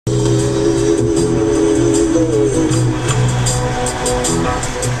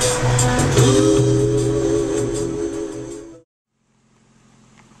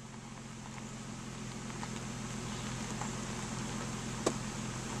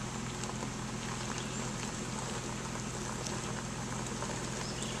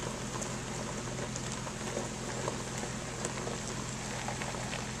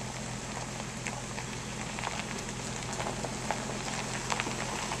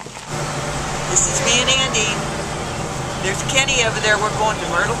This is me and Andy. There's Kenny over there. We're going to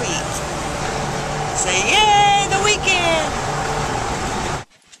Myrtle Beach. Say, yay, the weekend!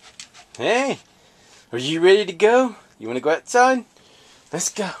 Hey, are you ready to go? You want to go outside? Let's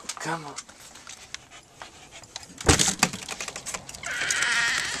go. Come on.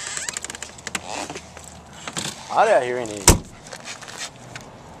 Hot out here, ain't it?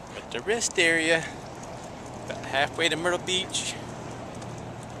 At the rest area, about halfway to Myrtle Beach.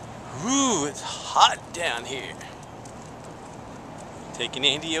 Ooh, it's hot down here. Taking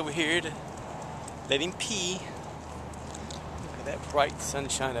Andy over here to let him pee. Look at that bright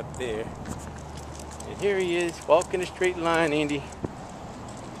sunshine up there. And here he is, walking a straight line, Andy.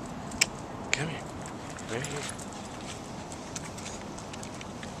 Come here. Right here.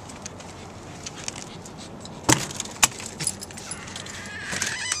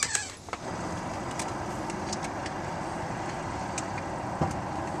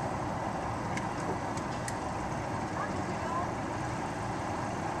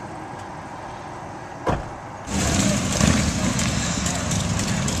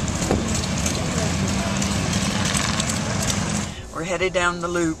 We're headed down the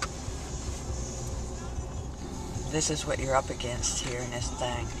loop. This is what you're up against here in this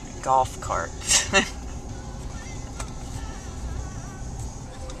thing. Golf carts.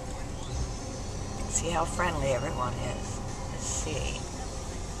 See how friendly everyone is. Let's see.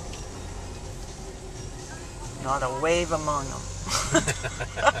 Not a wave among them.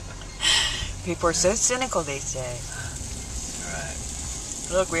 People are so cynical these days.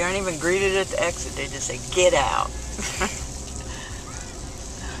 Right. Look, we aren't even greeted at the exit. They just say, get out.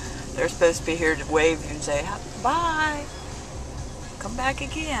 They're supposed to be here to wave and say, bye. Come back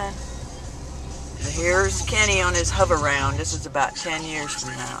again. Here's Kenny on his hover round. This is about 10 years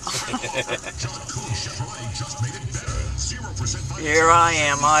from now. Here I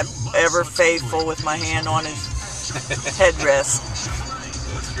am. I'm ever faithful with my hand on his headrest.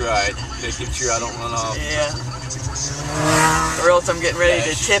 That's right. Making sure I don't run off. Yeah. Or else I'm getting ready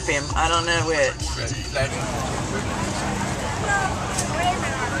to tip him. I don't know which.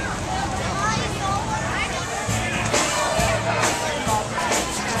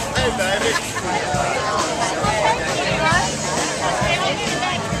 Hey, baby.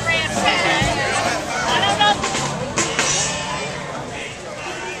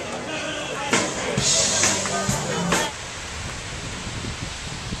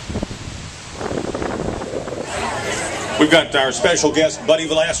 We've got our special guest, Buddy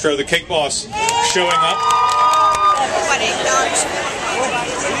Velastro, the cake boss, showing up.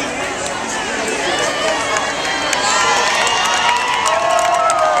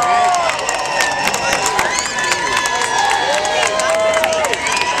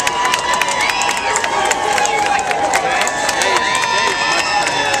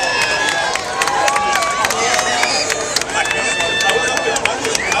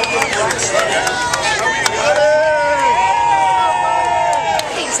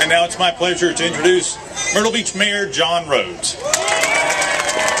 And now it's my pleasure to introduce Myrtle Beach Mayor John Rhodes.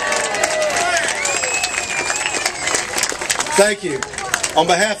 Thank you. On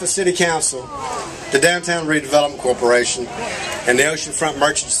behalf of City Council, the Downtown Redevelopment Corporation, and the Oceanfront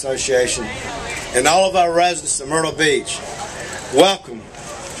Merchants Association, and all of our residents of Myrtle Beach, welcome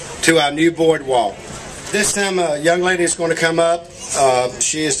to our new boardwalk. This time a young lady is going to come up.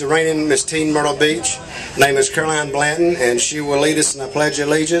 She is the reigning Miss Teen Myrtle Beach. Her name is Caroline Blanton, and she will lead us in the Pledge of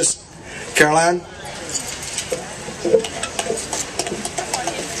Allegiance. Caroline?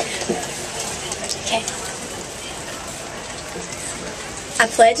 Okay. I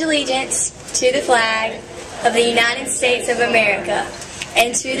pledge allegiance to the flag of the United States of America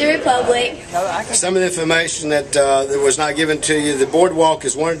and to the republic. Some of the information that was not given to you, the boardwalk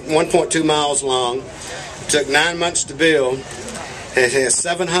is 1.2 miles long. It took 9 months to build. It has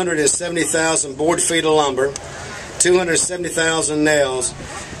 770,000 board feet of lumber, 270,000 nails,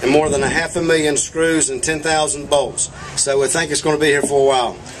 and more than 500,000 screws and 10,000 bolts. So we think it's going to be here for a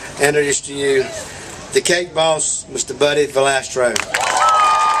while. Introduce to you the cake boss, Mr. Buddy Velastro.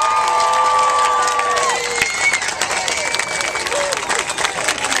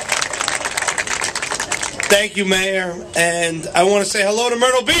 Thank you, Mayor, and I want to say hello to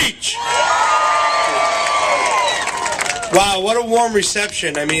Myrtle Beach. Wow, what a warm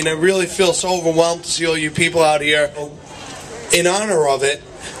reception. I mean, I really feel so overwhelmed to see all you people out here. In honor of it,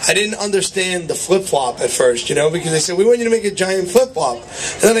 I didn't understand the flip-flop at first, you know, because they said, we want you to make a giant flip-flop.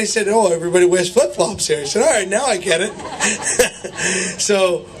 And then they said, oh, everybody wears flip-flops here. I said, all right, now I get it.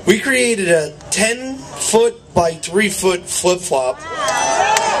 So we created a 10-foot by 3-foot flip-flop.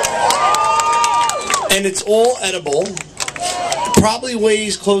 And it's all edible. It probably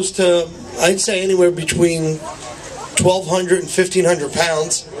weighs close to, I'd say anywhere between 1,200 and 1,500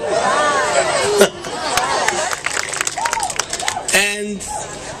 pounds. And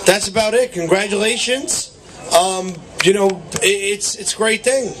that's about it. Congratulations. You know, it's a great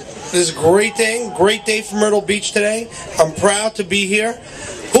thing. This is a great thing. Great day for Myrtle Beach today. I'm proud to be here.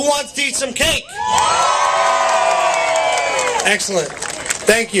 Who wants to eat some cake? Excellent.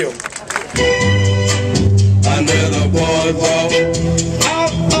 Thank you. Under the boardwalk,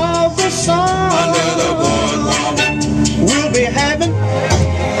 out of the sun. Under the boardwalk, we'll be having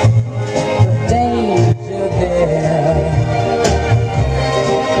danger there.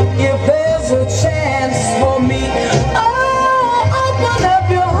 If there's a chance for me, oh, open up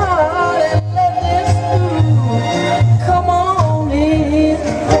your heart and let this through. Come on in.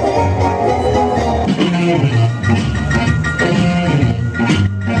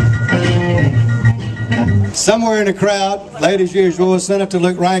 Somewhere in the crowd, late as usual, is Senator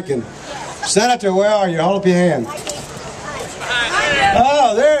Luke Rankin. Senator, where are you? Hold up your hand.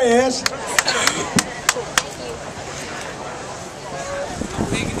 Oh, there he is.